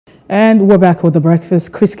And we're back with the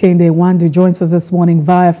breakfast. Chris Kende-Wandu joins us this morning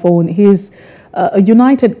via phone. He's a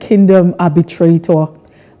United Kingdom arbitrator.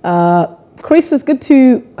 Chris, it's good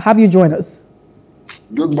to have you join us.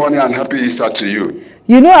 Good morning and happy Easter to you.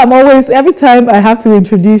 You know, I'm always, every time I have to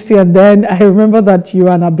introduce you, and then I remember that you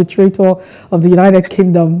are an arbitrator of the United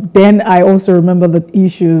Kingdom. Then I also remember the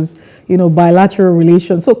issues, you know, bilateral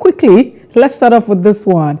relations. So quickly, let's start off with this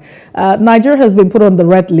one. Nigeria has been put on the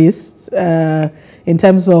red list in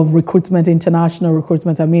terms of recruitment, international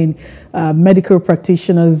recruitment. I mean, medical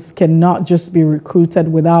practitioners cannot just be recruited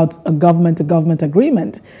without a government-to-government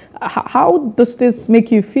agreement. How does this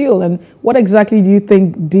make you feel, and what exactly do you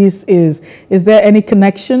think this is? Is there any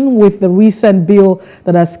connection with the recent bill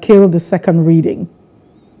that has killed the second reading?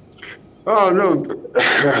 Oh, no.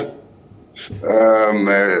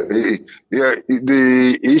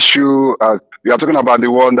 The issue, we are talking about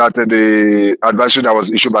the one that the advisory that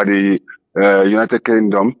was issued by the United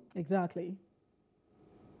Kingdom. Exactly.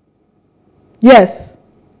 Yes.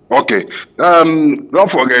 Okay.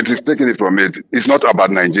 Don't forget, taking it from it, it's not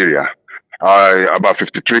about Nigeria. About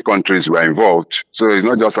 53 countries were involved. So it's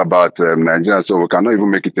not just about Nigeria. So we cannot even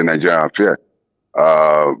make it a Nigerian affair.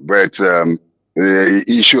 But the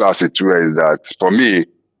issue as it were is that, for me,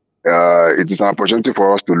 it is an opportunity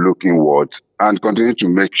for us to look inward and continue to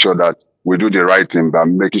make sure that we do the right thing by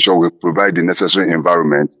making sure we provide the necessary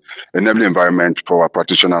environment, enabling environment for our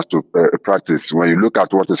practitioners to practice. When you look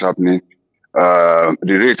at what is happening, the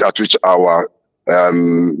rate at which our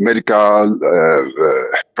medical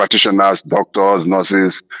practitioners, doctors,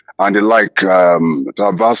 nurses, and the like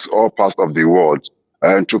traverse all parts of the world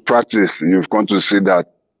and to practice, you've come to see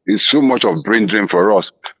that it's so much of brain drain for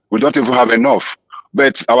us. We don't even have enough.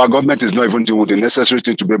 But our government is not even doing the necessary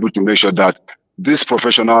thing to be able to make sure that these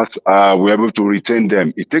professionals, we're able to retain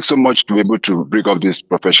them. It takes so much to be able to bring up these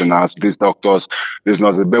professionals, these doctors, these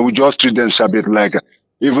nurses, but we just treat them a bit like,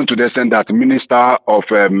 even to the extent that Minister of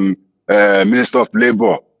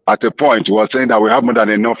Labor at a point was saying that we have more than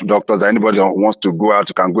enough doctors that anybody that wants to go out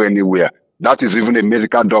can go anywhere. That is even a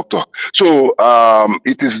medical doctor. So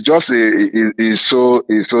it is just it's so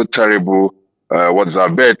terrible. What's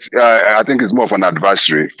that? But I think it's more of an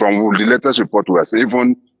advisory from the latest report. Was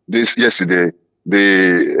even this yesterday,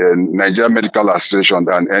 the Nigerian Medical Association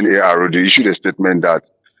and NAROD issued a statement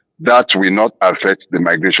that will not affect the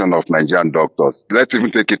migration of Nigerian doctors. Let's even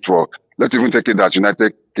take it that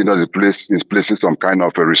United Kingdom is placing some kind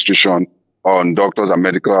of a restriction on doctors and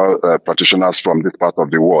medical practitioners from this part of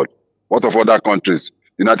the world. What of other countries?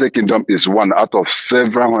 United Kingdom is one out of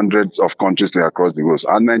several hundreds of countries across the world,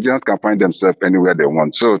 and Nigerians can find themselves anywhere they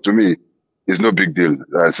want. So to me, it's no big deal,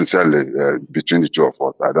 sincerely, between the two of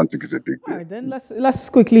us. I don't think it's a big deal. All right, then let's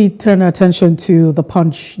quickly turn our attention to the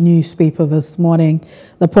Punch newspaper this morning.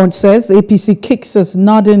 The Punch says APC kicks as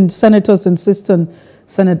Nothern senators insist on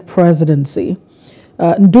Senate presidency.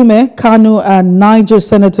 Ndume, Kanu, and Niger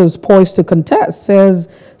senators poised to contest, says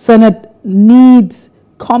Senate needs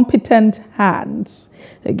competent hands.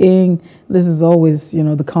 Again, this is always, you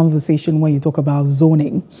know, the conversation when you talk about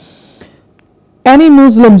zoning. Any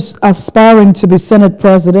Muslims aspiring to be Senate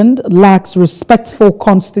president lacks respect for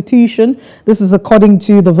constitution. This is according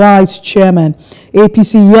to the vice chairman.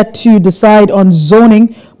 APC yet to decide on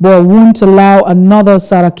zoning, but won't allow another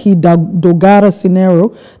Saraki Dogara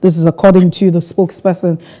scenario. This is according to the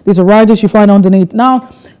spokesperson. These are writers you find underneath. Now,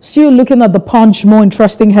 still looking at the Punch, more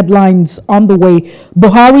interesting headlines on the way.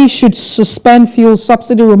 Buhari should suspend fuel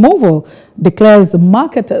subsidy removal, declares the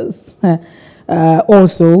marketers.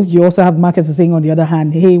 Also, you also have marketers saying, on the other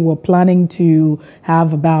hand, hey, we're planning to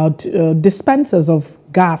have about dispensers of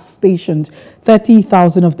gas stations,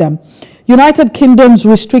 30,000 of them. United Kingdom's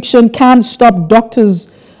restriction can't stop doctors'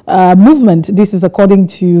 movement. This is according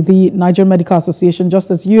to the Nigerian Medical Association.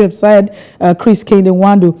 Just as you have said, Chris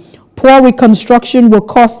Kende-Wandu, poor reconstruction will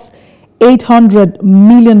cost $800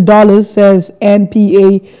 million, says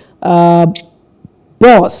NPA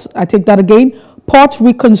boss. I take that again. Port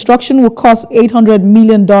reconstruction will cost $800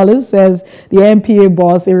 million, says the MPA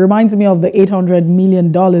boss. It reminds me of the $800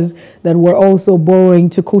 million that we're also borrowing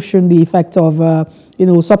to cushion the effect of,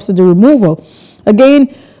 subsidy removal.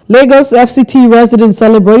 Again, Lagos FCT residents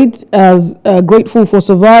celebrate as grateful for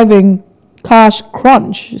surviving cash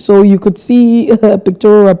crunch. So you could see a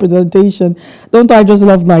pictorial representation. Don't I just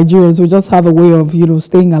love Nigerians? We just have a way of,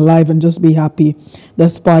 staying alive and just be happy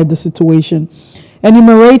despite the situation.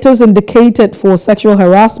 Enumerators indicated for sexual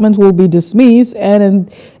harassment will be dismissed,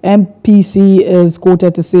 and MPC is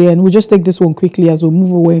quoted to say, and we'll just take this one quickly as we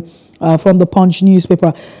move away from the Punch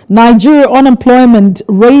newspaper. Nigeria unemployment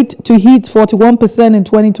rate to hit 41% in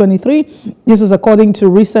 2023. This is according to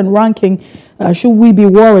recent ranking. Should we be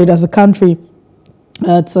worried as a country?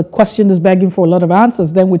 It's a question that's begging for a lot of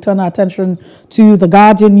answers. Then we turn our attention to the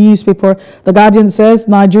Guardian newspaper. The Guardian says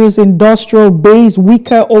Nigeria's industrial base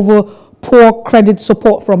weaker over poor credit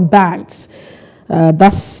support from banks.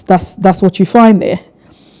 That's what you find there.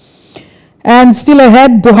 And still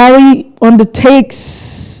ahead, Buhari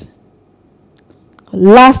undertakes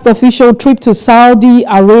last official trip to Saudi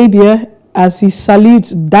Arabia as he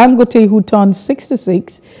salutes Dangote, who turned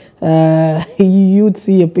 66. You'd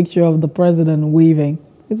see a picture of the president waving.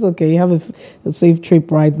 It's okay, you have a safe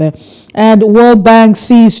trip right there. And World Bank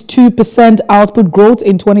sees 2% output growth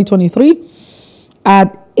in 2023.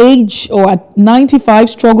 At 95,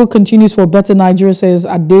 struggle continues for better, Nigeria, says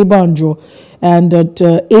Adebanjo. And at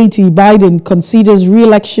 80, Biden considers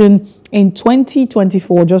re-election in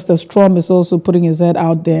 2024, just as Trump is also putting his head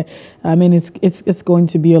out there. I mean, it's going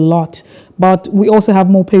to be a lot. But we also have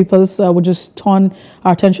more papers. We'll just turn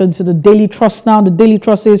our attention to the Daily Trust now. The Daily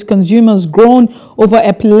Trust says consumers groan over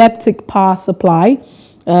epileptic power supply.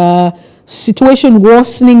 Situation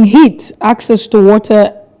worsening heat, access to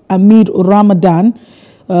water amid Ramadan.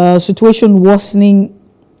 Situation worsening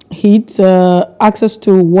heat, access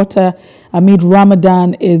to water amid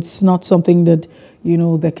Ramadan. It's not something that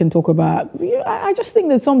they can talk about. I just think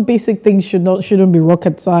that some basic things shouldn't be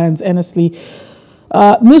rocket science, honestly.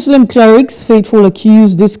 Muslim clerics, faithful,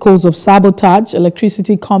 accuse this cause of sabotage.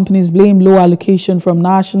 Electricity companies blame low allocation from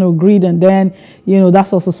national grid, and then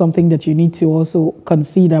that's also something that you need to also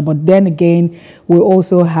consider. But then again, we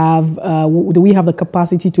also have do we have the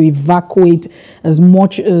capacity to evacuate as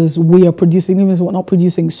much as we are producing, even if we're not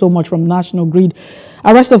producing so much from national grid?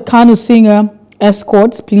 Arrest of Kanu singer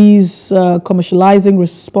escorts, please commercializing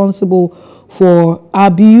responsible for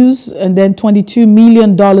abuse, and then $22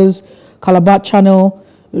 million Calabar Channel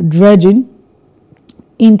dredging.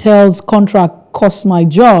 Intel's contract cost my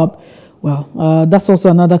job. Well, that's also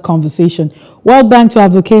another conversation. World Bank to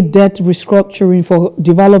advocate debt restructuring for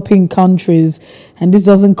developing countries, and this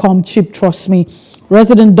doesn't come cheap, trust me.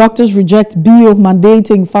 Resident doctors reject bill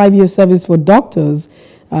mandating 5-year service for doctors.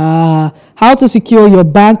 How to secure your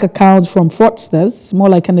bank account from fraudsters, more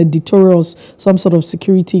like an editorial, some sort of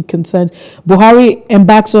security concern. Buhari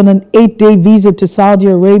embarks on an 8-day visit to Saudi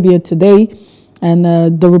Arabia today, and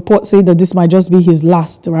the reports say that this might just be his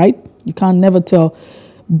last, right? You can never tell.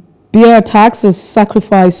 Beer attacks as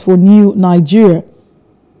sacrifice for new Nigeria.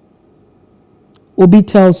 Obi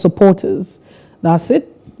tells supporters. That's it.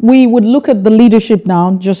 We would look at the leadership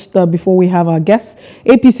now, just before we have our guests.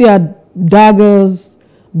 APC had daggers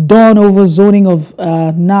done over zoning of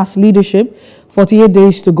NAS leadership. 48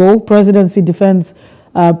 days to go. Presidency defends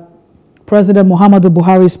President Muhammadu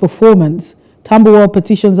Buhari's performance. Tambuwal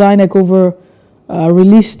petitions INEC over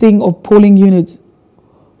relisting of polling units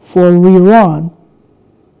for rerun.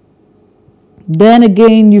 Then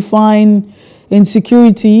again, you find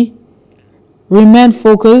insecurity, remain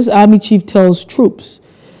focused, Army Chief tells troops.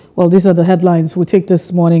 Well, these are the headlines we take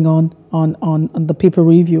this morning on the paper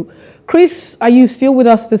review. Chris, are you still with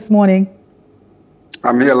us this morning?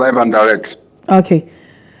 I'm here live and direct. Okay.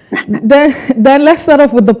 then let's start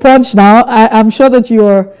off with the Punch now. I'm sure that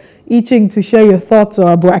you're itching to share your thoughts,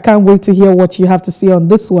 but I can't wait to hear what you have to say on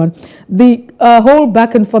this one. The whole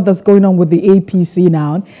back and forth that's going on with the APC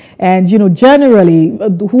now, and generally,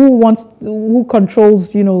 who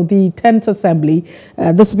controls the 10th Assembly?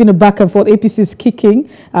 This has been a back and forth. APC is kicking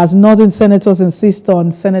as Northern senators insist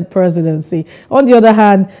on Senate presidency. On the other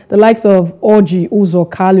hand, the likes of Orji Uzo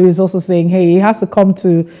Kalu is also saying, hey, he has to come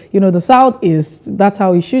to the Southeast. That's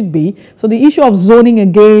how he should be. So the issue of zoning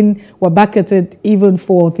again, we're back at it even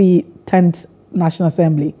for the 10th National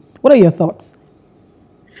Assembly. What are your thoughts?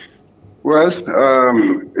 Well, I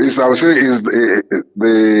would say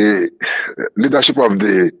the leadership of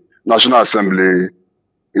the National Assembly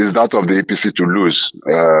is that of the APC to lose,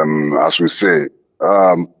 as we say,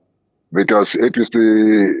 because APC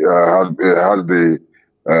has the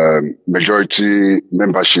majority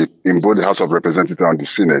membership in both the House of Representatives and the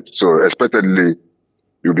Senate. So expectedly,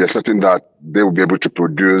 you'll be expecting that they will be able to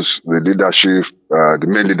produce the leadership, the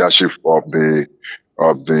main leadership of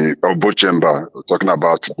both chambers. We're talking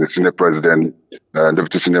about the Senate President,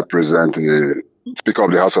 Deputy Senate President, the Speaker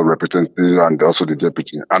of the House of Representatives, and also the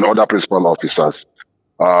Deputy, and other principal officers.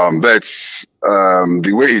 But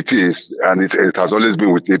the way it is, and it has always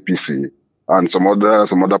been with APC and some other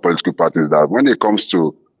political parties, that when it comes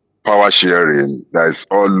to power sharing, there is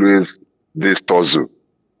always this tussle.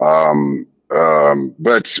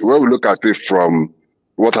 But when we look at it from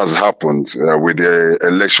what has happened with the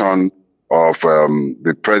election of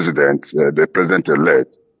the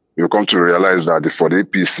president-elect, you come to realize that for the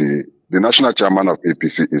APC, the national chairman of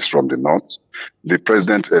APC is from the north. The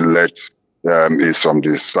president-elect is from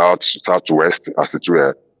the southwest, as it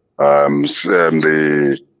were.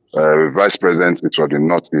 The vice president is from the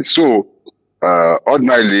northeast. So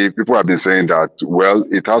ordinarily, people have been saying that, well,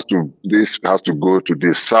 this has to go to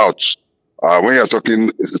the south. When you're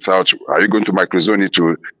talking south, are you going to microzone it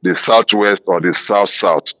to the southwest or the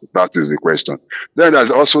south-south? That is the question. Then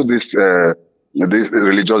there's also this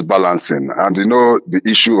religious balancing. And the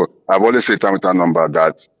issue, I've always said time with a number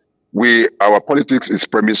that our politics is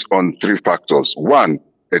premised on three factors. One,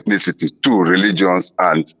 ethnicity. Two, religions.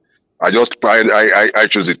 And I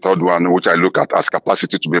choose the third one, which I look at as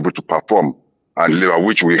capacity to be able to perform, and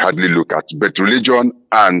which we hardly look at. But religion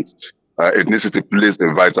and ethnicity plays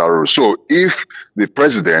a vital role. So if the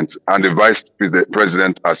president and the vice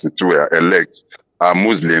president, as it were, elect are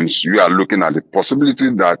Muslims, you are looking at the possibility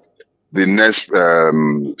that the next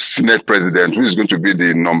Senate president, who is going to be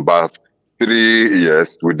the number 3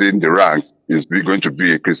 years within the ranks, is going to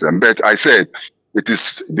be a Christian. But I said it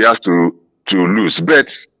is there to lose.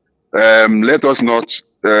 But let us not,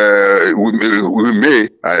 we may,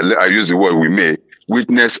 I use the word we may,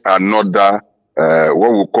 witness another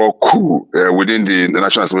what we call coup within the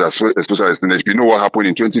National Assembly, especially Senate. You know what happened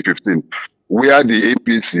in 2015, where the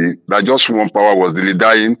APC, that just one power, was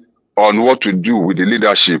dying on what to do with the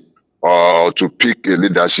leadership or to pick a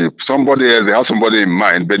leadership. Somebody else, they have somebody in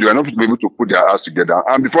mind, but they are not able to put their hands together.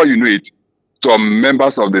 And before you know it, some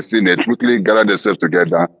members of the Senate quickly gathered themselves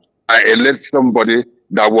together and elect somebody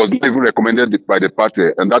that was not even recommended by the party,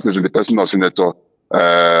 and that is in the person of Senator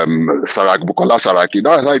Bukola Saraki.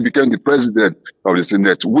 That's how he became the president of the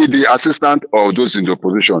Senate with the assistance of those in the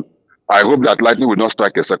opposition. I hope that lightning will not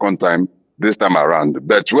strike a second time this time around.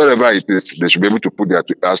 But wherever it is, they should be able to put their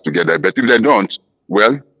hands together. But if they don't,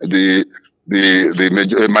 well, the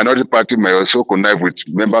minority party may also connive with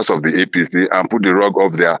members of the APC and put the rug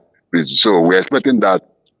off there. So we're expecting that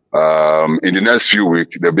in the next few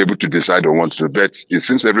weeks, they'll be able to decide on what to do. But it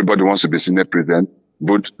seems everybody wants to be Senate president,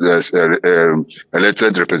 both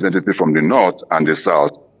elected representative from the north and the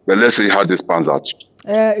south. But let's see how this pans out.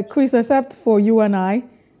 Chris, except for you and I,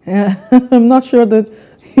 I'm not sure that,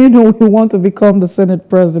 we want to become the Senate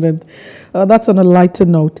president. That's on a lighter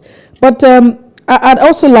note. But I'd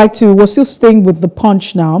also like to, we're still staying with the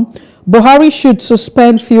punch now. Buhari should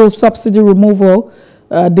suspend fuel subsidy removal,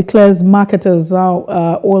 declares marketers. Now,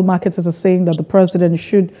 oil marketers are saying that the president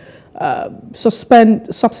should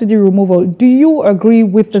suspend subsidy removal. Do you agree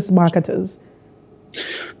with these marketers?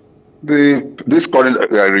 This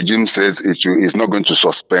current regime says it is not going to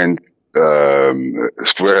suspend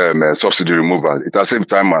subsidy removal. It has said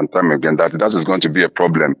time and time again that is going to be a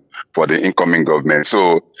problem for the incoming government.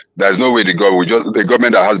 So there's no way the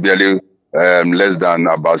government that has barely less than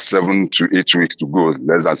about 7 to 8 weeks to go,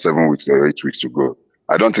 less than 7 weeks or 8 weeks to go.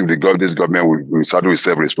 I don't think this government will saddle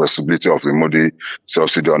itself with responsibility of the Modi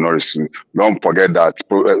subsidy or not. Don't forget that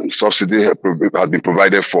subsidy has been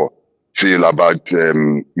provided for till about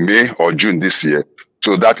May or June this year.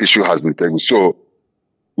 So that issue has been taken. So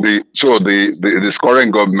the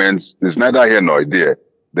current government is neither here nor there.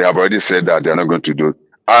 They have already said that they are not going to do it.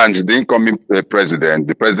 And the incoming president,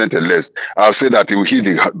 the president-elect, I'll say that he will hit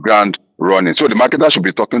the ground running. So the marketer should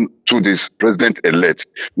be talking to this president-elect,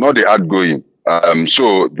 not the outgoing.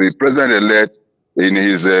 So the president-elect, in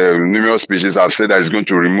his numerous speeches, have said that he's going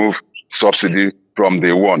to remove subsidy from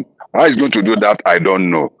day one. How he's going to do that, I don't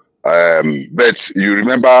know. But you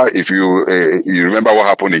remember, if you remember what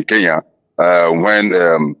happened in Kenya when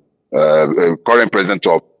current president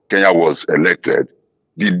of Kenya was elected.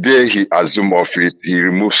 The day he assumed office, he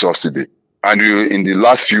removed subsidy. And in the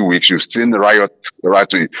last few weeks, you've seen riots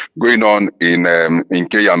going on in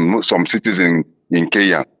Kenya, some cities in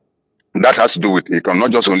Kenya. That has to do with it,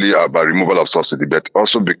 not just only about removal of subsidy, but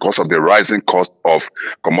also because of the rising cost of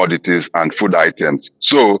commodities and food items.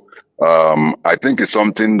 So I think it's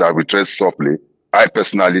something that we tread softly. I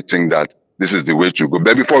personally think that this is the way to go.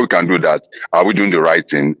 But before we can do that, are we doing the right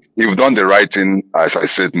thing? If we've done the right thing, as I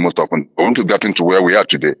said most often, we want to get into where we are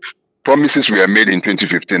today. Promises were made in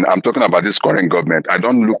 2015. I'm talking about this current government. I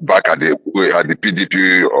don't look back at the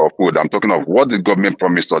PDP or food. I'm talking of what the government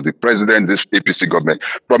promised, or the president, this APC government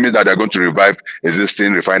promised, that they're going to revive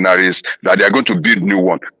existing refineries, that they are going to build new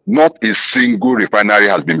one. Not a single refinery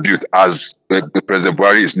has been built as the President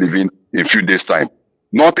Buhari is leaving in a few days' time.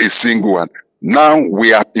 Not a single one. Now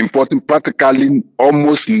we are importing practically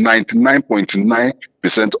almost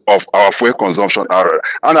 99.9% of our fuel consumption.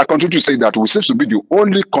 And I continue to say that we seem to be the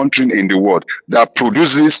only country in the world that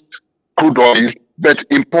produces crude oil but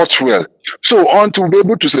imports fuel. So on to be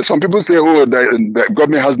able to say, some people say, oh, the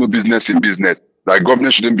government has no business in business, that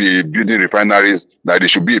government shouldn't be building refineries, that they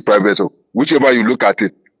should be private. So whichever you look at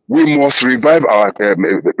it, we must revive our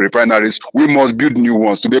refineries. We must build new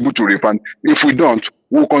ones to be able to refine. If we don't,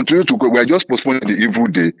 we'll continue to go. We are just postponing the evil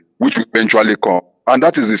day, which will eventually come. And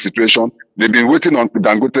that is the situation. They've been waiting on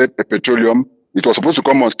Dangote Petroleum. It was supposed to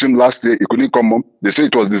come on stream last year. It couldn't come up. They say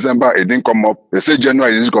it was December. It didn't come up. They say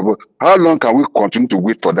January. It didn't come up. How long can we continue to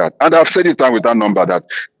wait for that? And I've said it time with that number that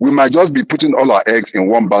we might just be putting all our eggs in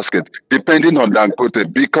one basket, depending on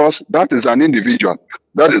Dangote, because that is an individual.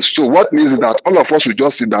 That is so. What means that all of us will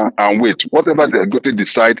just sit down and wait. Whatever Dangote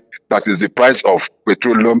decide that is the price of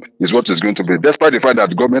petroleum is what is going to be. Despite the fact that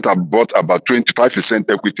the government have bought about 25%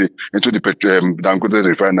 equity into the Dangote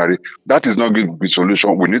refinery, that is not going to be the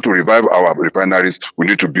solution. We need to revive our refineries. We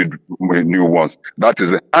need to build new ones. That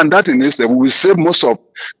is and that in itself, we will save most of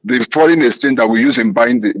the foreign exchange that we use in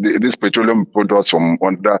buying these petroleum products from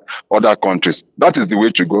other countries. That is the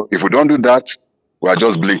way to go. If we don't do that, we are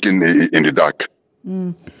just blinking in the dark.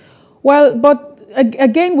 Well, but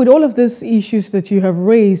again, with all of these issues that you have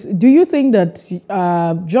raised, do you think that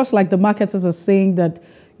just like the marketers are saying that,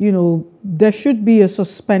 you know, there should be a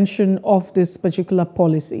suspension of this particular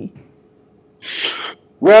policy?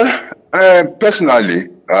 Well,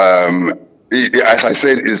 personally, as I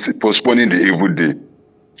said, it's postponing the evil day.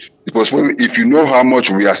 It's postponing. If you know how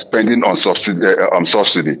much we are spending on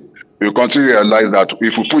subsidy, you continue to realize that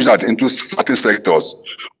if we push that into certain sectors,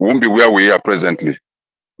 we won't be where we are presently.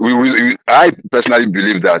 I personally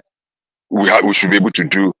believe that we should be able to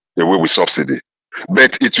do away with subsidy.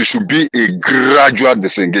 But it should be a gradual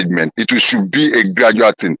disengagement. It should be a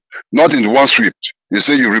gradual thing, not in one sweep. You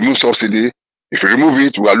say you remove subsidy. If you remove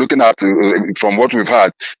it, we are looking at, from what we've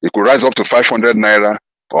had, it could rise up to 500 naira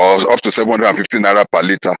or up to 750 naira per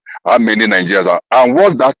liter. How many Nigerians are? And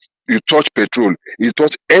once that you touch petrol, you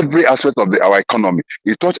touch every aspect of our economy.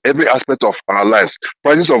 You touch every aspect of our lives.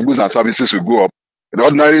 Prices of goods and services will go up.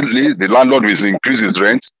 Ordinarily, the landlord will increase his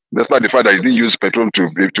rent, despite the fact that he didn't use petrol to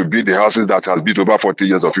build the houses that has built over 40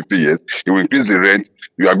 years or 50 years. He will increase the rent.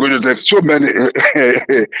 You are going to have so many.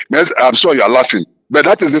 I'm sure you are laughing, but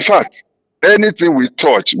that is the fact. Anything we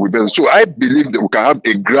touch, we build. So I believe that we can have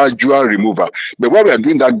a gradual removal. But while we are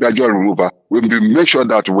doing that gradual removal, we will make sure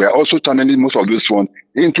that we are also channeling most of those funds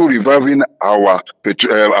into reviving our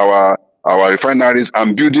refineries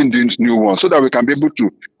and building these new ones, so that we can be able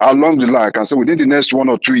to, along the line, I can say within the next 1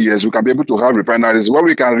 or 2 years, we can be able to have refineries where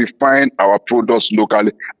we can refine our products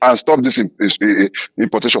locally and stop this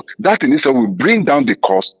importation. That in itself will bring down the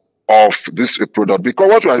cost of this product,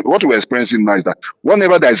 because what we're experiencing now is that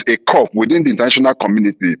whenever there is a cough within the international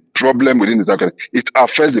community, problem within the community, it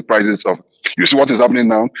affects the prices of. You see what is happening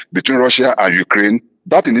now between Russia and Ukraine.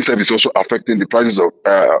 That in itself is also affecting the prices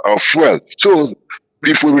of fuel. So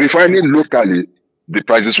if we refine it locally, the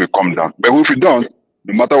prices will come down. But if we don't,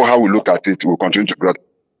 no matter how we look at it, we'll continue to grow.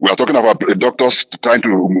 We are talking about doctors trying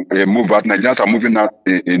to move out. Nigerians are moving out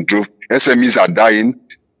in droves. SMEs are dying.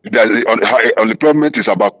 Unemployment is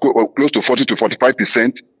about close to 40 to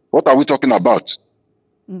 45%. What are we talking about?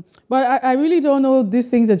 But I really don't know these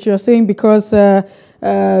things that you're saying, because,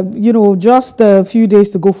 you know, just a few days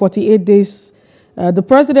to go, 48 days, the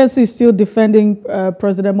presidency is still defending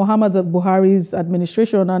President Muhammad Buhari's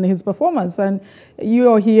administration and his performance. And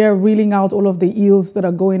you are here reeling out all of the ills that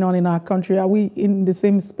are going on in our country. Are we in the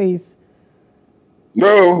same space?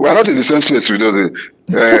 No, we're not in the same space. We live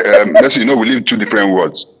in two different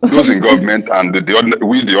worlds. Those in government and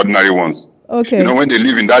the ordinary ones. Okay. You know, when they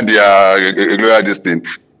live in that, they are this thing.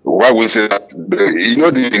 Why will say that? You know,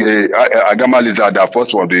 the Agama lizard, the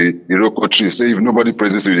first one, the Iroko tree, say if nobody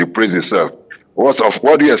praises you, they praise yourself.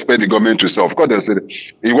 What do you expect the government to say? Of course, they said,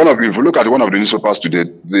 if you look at one of the newspapers today,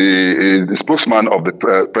 the spokesman of the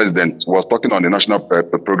president was talking on the national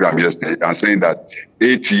program yesterday and saying that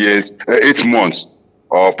 8 months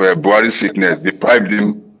of Buhari's sickness deprived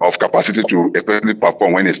him of capacity to effectively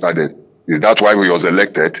perform when he started. Is that why he was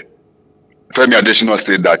elected? Femi Adesina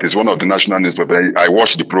said that it's one of the national newspapers. I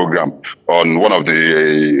watched the program on one of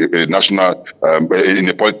the national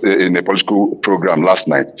in a political program last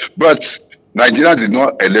night. But Nigerians did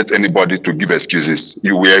not elect anybody to give excuses.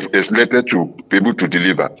 You were elected to be able to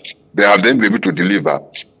deliver. They have then been able to deliver.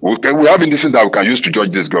 We have indices that we can use to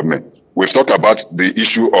judge this government. We've talked about the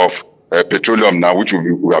issue of petroleum now, which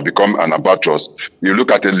will have become an albatross. You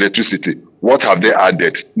look at electricity. What have they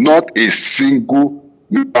added? Not a single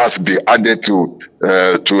must be added to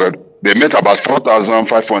they met about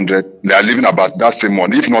 4,500. They are living about that same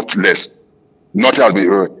one, if not less. Not as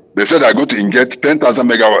they said they're going to inject 10,000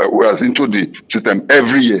 megawatts into the system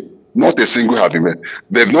every year. Not a single have been made.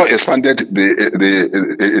 They've not expanded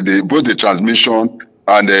both the transmission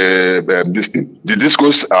and this thing. The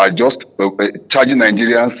discos are just charging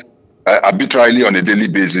Nigerians arbitrarily on a daily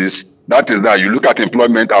basis. That is that. You look at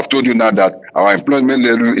employment. I've told you now that our employment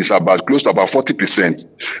level is about close to about 40%.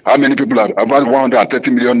 How many people are about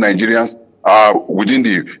 130 million Nigerians are within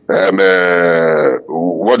the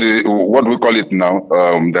what do we call it now?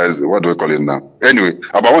 What do we call it now? Anyway,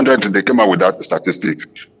 about 100 they came out with that statistics.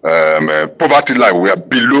 Poverty line, we are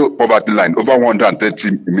below poverty line, over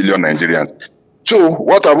 130 million Nigerians. So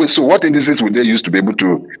what are we? So what indices would they use to be able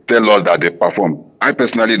to tell us that they perform? I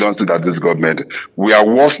personally don't think that this government, we are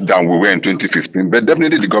worse than we were in 2015, but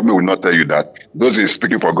definitely the government will not tell you that. Those who are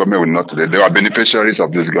speaking for government will not tell you. They are beneficiaries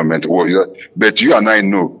of this government. But you and I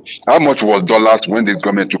know how much was dollars when the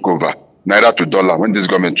government took over, naira to dollar when this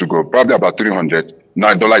government took over, probably about 300.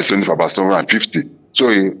 Now dollar is only for about 750. So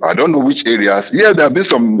I don't know which areas. Yeah, there have been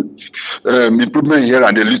some improvement here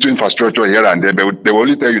and a little infrastructure here and there, but they will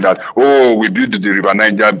only tell you that, oh, we built the River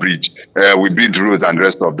Niger Bridge, we built roads and the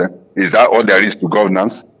rest of them. Is that all there is to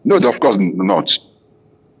governance? No, of course not.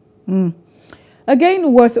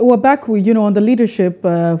 Again, we're back, on the leadership.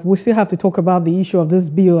 We still have to talk about the issue of this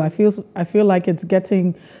bill. I feel like it's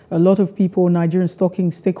getting a lot of people, Nigerians, talking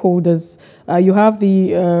stakeholders. You have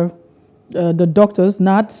the doctors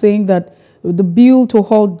not saying that the bill to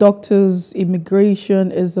halt doctors'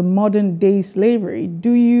 immigration is a modern-day slavery.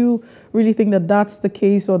 Do you really think that that's the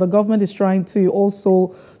case, or the government is trying to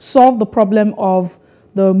also solve the problem of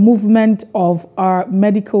the movement of our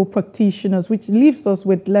medical practitioners, which leaves us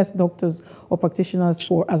with less doctors or practitioners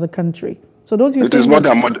as a country? So don't you think... It is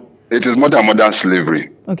more than modern slavery.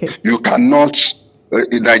 Okay. You cannot...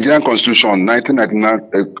 Nigerian Constitution,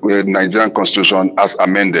 1999 Nigerian Constitution as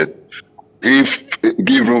amended,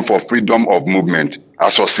 give room for freedom of movement,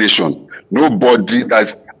 association. Nobody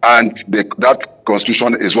that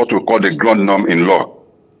constitution is what we call the ground norm in law.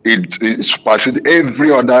 It supersedes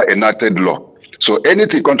every other enacted law. So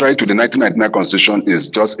anything contrary to the 1999 constitution is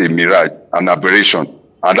just a mirage, an aberration,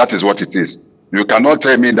 and that is what it is. You cannot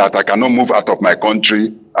tell me that I cannot move out of my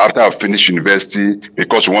country after I've finished university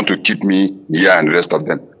because you want to keep me here and the rest of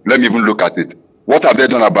them. Let me even look at it. What have they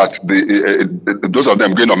done about those of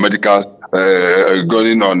them going on medical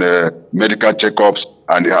checkups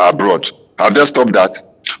and abroad? Have they stopped that?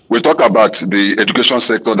 We talk about the education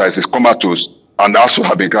sector that is comatose and also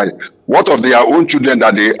have been crying. What of their own children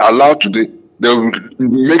that they allow to they will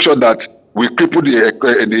make sure that we cripple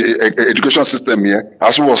the education system here,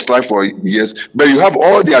 as we was trying for years. But you have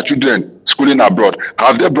all their children schooling abroad.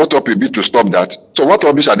 Have they brought up a bit to stop that? So what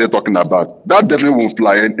rubbish are they talking about? That definitely won't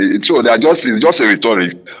fly. So it's just a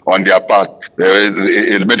rhetoric on their part.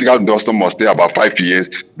 A medical doctor must stay about 5 years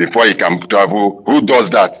before he can travel. Who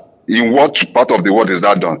does that? In what part of the world is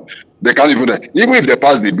that done? They can't even if they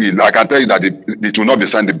pass the bill, I can tell you that it will not be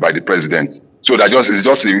signed by the president. So they're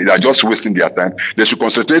just wasting their time. They should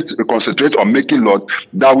concentrate on making laws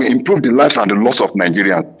that will improve the lives and the loss of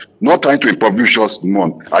Nigerians, not trying to impoverish us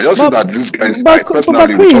more. I just think that this guy is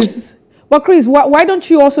personally. But Chris, why don't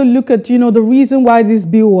you also look at the reason why this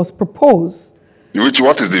bill was proposed?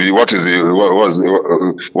 What is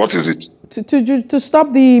it? To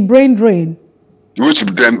stop the brain drain. Which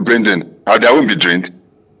brain drain? They won't be drained.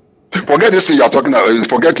 Forget this thing you are talking about.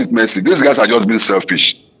 Forget it, Mercy. These guys are just being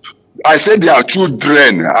selfish. I said their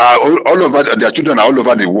children are all over. Their children are all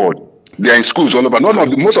over the world. They are in schools all over.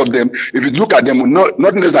 Most of them, if you look at them, not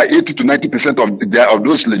less than 80 to 90% of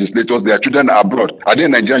those legislators, their children are abroad. Are they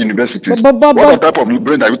in Nigerian universities? What type of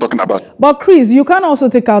brain are you talking about? But Chris, you can also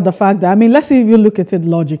take out the fact that, let's see if you look at it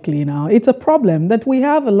logically now. It's a problem that we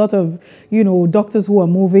have a lot of, doctors who are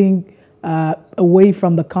moving away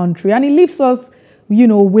from the country, and it leaves us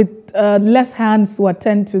with less hands to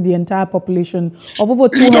attend to the entire population of over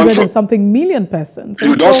 200 and something million persons.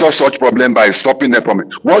 You don't solve such problem by stopping them from it.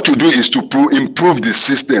 What you do is to improve the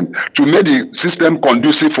system, to make the system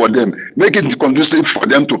conducive for them, make it conducive for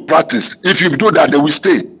them to practice. If you do that, they will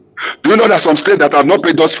stay. Do you know that some states that have not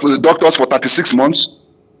paid those doctors for 36 months?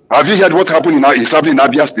 Have you heard what happened in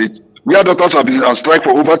Abia State? We have doctors have been on strike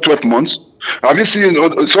for over 12 months. Have you seen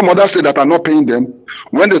some other states that are not paying them?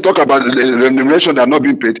 When they talk about the remuneration, they are not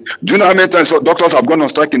being paid. Do you know how many times doctors have gone on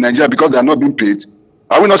strike in Nigeria because they are not being paid?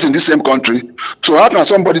 Are we not in the same country? So how can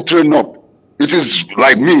somebody train up? It is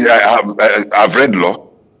like me. I've read law.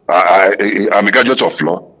 I'm a graduate of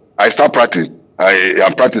law. I start practice. I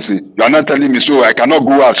am practicing. You are not telling me so I cannot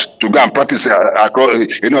go out to go and practice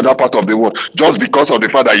across in other part of the world just because of the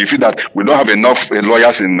fact that you feel that we don't have enough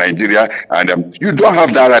lawyers in Nigeria, and you don't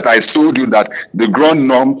have that right. I told you that the ground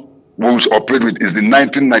norm we operate with is the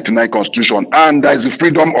 1999 Constitution, and there is the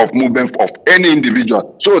freedom of movement of any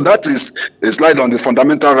individual. So that is a slide on the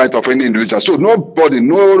fundamental right of any individual. So nobody,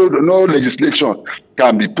 no legislation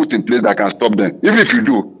can be put in place that can stop them. Even if you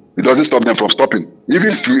do, it doesn't stop them from stopping. Even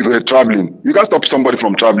if you're traveling, you can stop somebody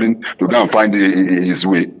from traveling to go and find his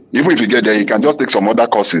way. Even if you get there, you can just take some other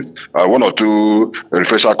courses, 1 or 2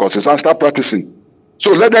 refresher courses, and start practicing.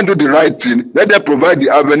 So let them do the right thing. Let them provide the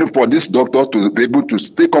avenue for this doctor to be able to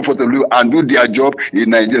stay comfortably and do their job in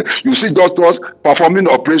Nigeria. You see doctors performing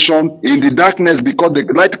operation in the darkness because the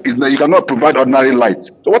light is you cannot provide ordinary light.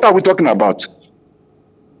 So what are we talking about?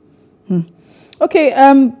 Okay,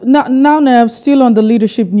 now still on the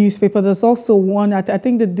leadership newspaper, there's also one, I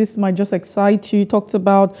think that this might just excite you. Talks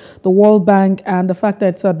about the World Bank and the fact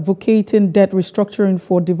that it's advocating debt restructuring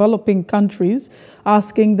for developing countries,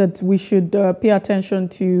 asking that we should pay attention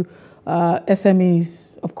to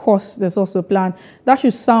SMEs. Of course, there's also a plan. That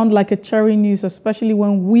should sound like a cherry news, especially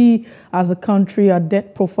when we as a country, our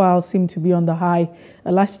debt profile seem to be on the high.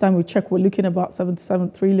 Last time we checked, we're looking about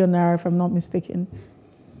 77 trillion naira, if I'm not mistaken.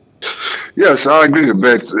 Yes, I agree with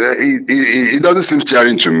Beth. It doesn't seem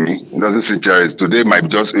cheering to me. It doesn't seem cheering. Today I'm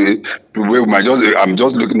just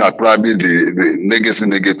looking at probably the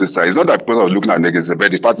negative side. It's not that people are looking at negative,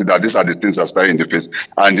 but the fact is that these are the things that are staring in the face.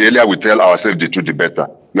 And the earlier we tell ourselves the truth, the better.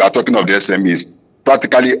 We are talking of the SMEs.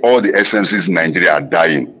 Practically all the SMCs in Nigeria are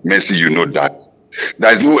dying. Mercy, you know that.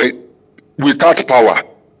 There is no, without power,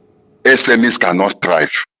 SMEs cannot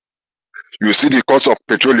thrive. You see the cost of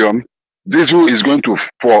petroleum. Diesel is going to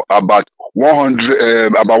for about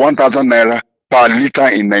 1,000 naira per liter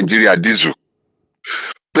in Nigeria. Diesel,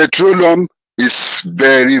 petroleum is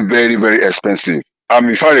very, very, very expensive.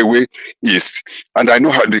 I'm far away east, and I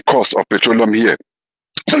know how the cost of petroleum here.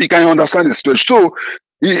 So you can understand the situation. So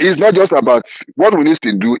it's not just about what we need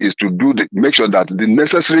to do is to make sure that the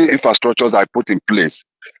necessary infrastructures are put in place.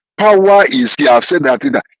 Power is here. I've said that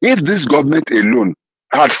if this government alone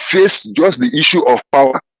had faced just the issue of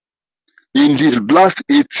power in the last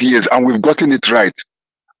 8 years, and we've gotten it right,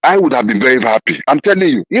 I would have been very happy. I'm telling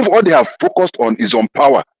you, if all they have focused on is on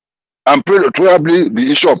power, and probably the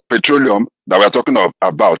issue of petroleum that we're talking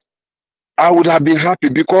about, I would have been happy,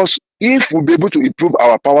 because if we'll be able to improve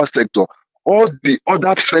our power sector, all the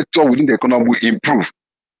other sector within the economy will improve.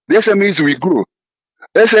 The SMEs will grow.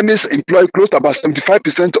 SMEs employ close to about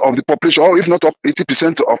 75% of the population, or if not up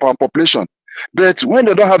 80% of our population. But when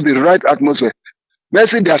they don't have the right atmosphere,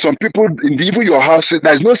 Mercy, there are some people in even your house.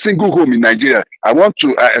 There is no single home in Nigeria. I want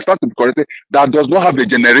to start to be corrected, that does not have a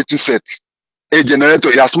generating set. A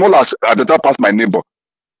generator as small as the top of my neighbor.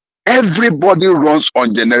 Everybody runs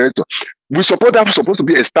on generator. We support that supposed to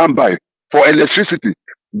be a standby for electricity,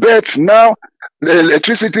 but now the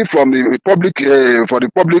electricity from the public for the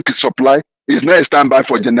public supply is not a standby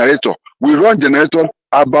for generator. We run generator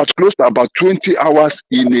about close to about 20 hours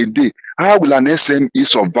in a day. How will an SME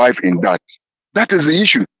survive in that? That is the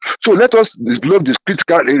issue. So let us develop this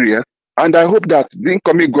critical area, and I hope that the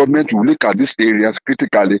incoming government will look at these areas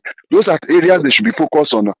critically. Those are areas they should be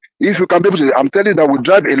focused on. If you can be able to, I'm telling you that will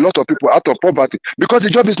drive a lot of people out of poverty, because the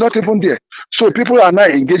job is not even there. So people are now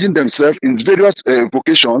engaging themselves in various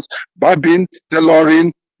vocations, barbing,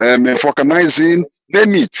 tailoring, vulcanizing,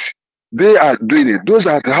 name it. They are doing it. Those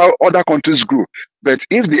are how other countries grow. But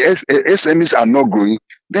if the SMEs are not growing,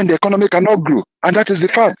 then the economy cannot grow. And that is the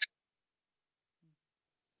fact.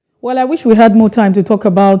 Well, I wish we had more time to talk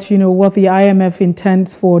about, what the IMF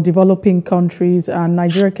intends for developing countries, and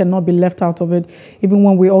Nigeria cannot be left out of it, even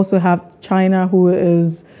when we also have China, who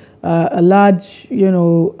is a large,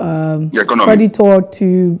 creditor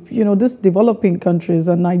to, these developing countries,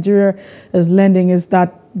 and Nigeria is lending. Is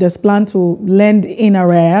that there's plan to lend in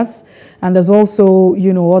arrears, and there's also,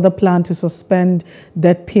 other plan to suspend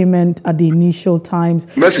debt payment at the initial times.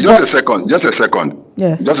 Mercy, just a second.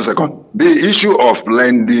 Yes. Just a second. The issue of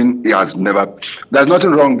lending there's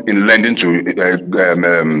nothing wrong in lending to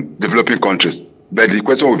developing countries. But the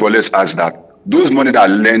question we've always asked that those money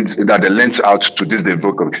that they lent out to this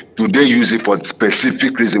development, do they use it for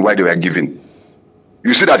specific reason why they were given?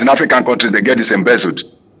 You see that in African countries, they get this embezzled.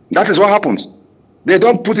 That is what happens. They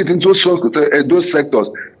don't put it into those sectors.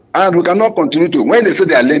 And we cannot continue to, when they say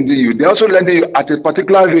they are lending you, they also lending you at a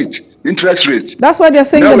particular rate, interest rate. That's why they're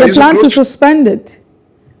saying that they plan to suspend it.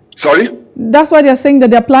 Sorry? That's why they're saying that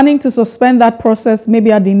they're planning to suspend that process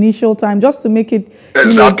maybe at the initial time, just to make it...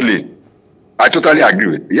 Exactly. I totally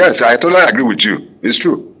agree. Yes, I totally agree with you. It's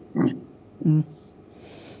true.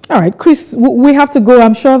 All right, Chris, we have to go.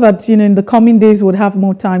 I'm sure that in the coming days we'll have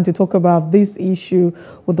more time to talk about this issue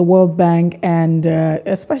with the World Bank and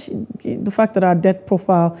especially the fact that our debt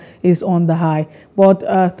profile is on the high. But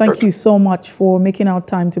thank you so much for making our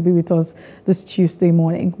time to be with us this Tuesday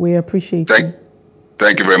morning. We appreciate you.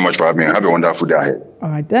 Thank you very much for having me. Have a wonderful day ahead. All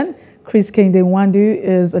right, then. Chris Kende-Nwandu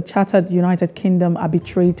is a chartered United Kingdom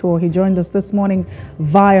arbitrator. He joined us this morning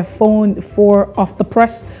via phone for Off the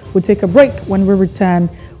Press. We'll take a break. When we return,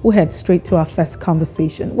 we'll head straight to our first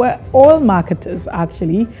conversation, where oil marketers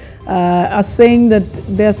actually are saying that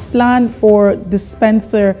there's plan for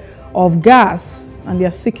dispenser of gas, and they're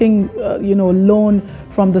seeking, loan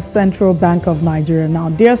from the Central Bank of Nigeria. Now,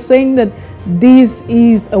 they're saying that this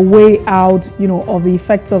is a way out, of the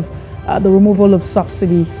effects of the removal of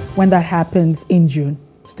subsidy when that happens in June.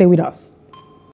 Stay with us.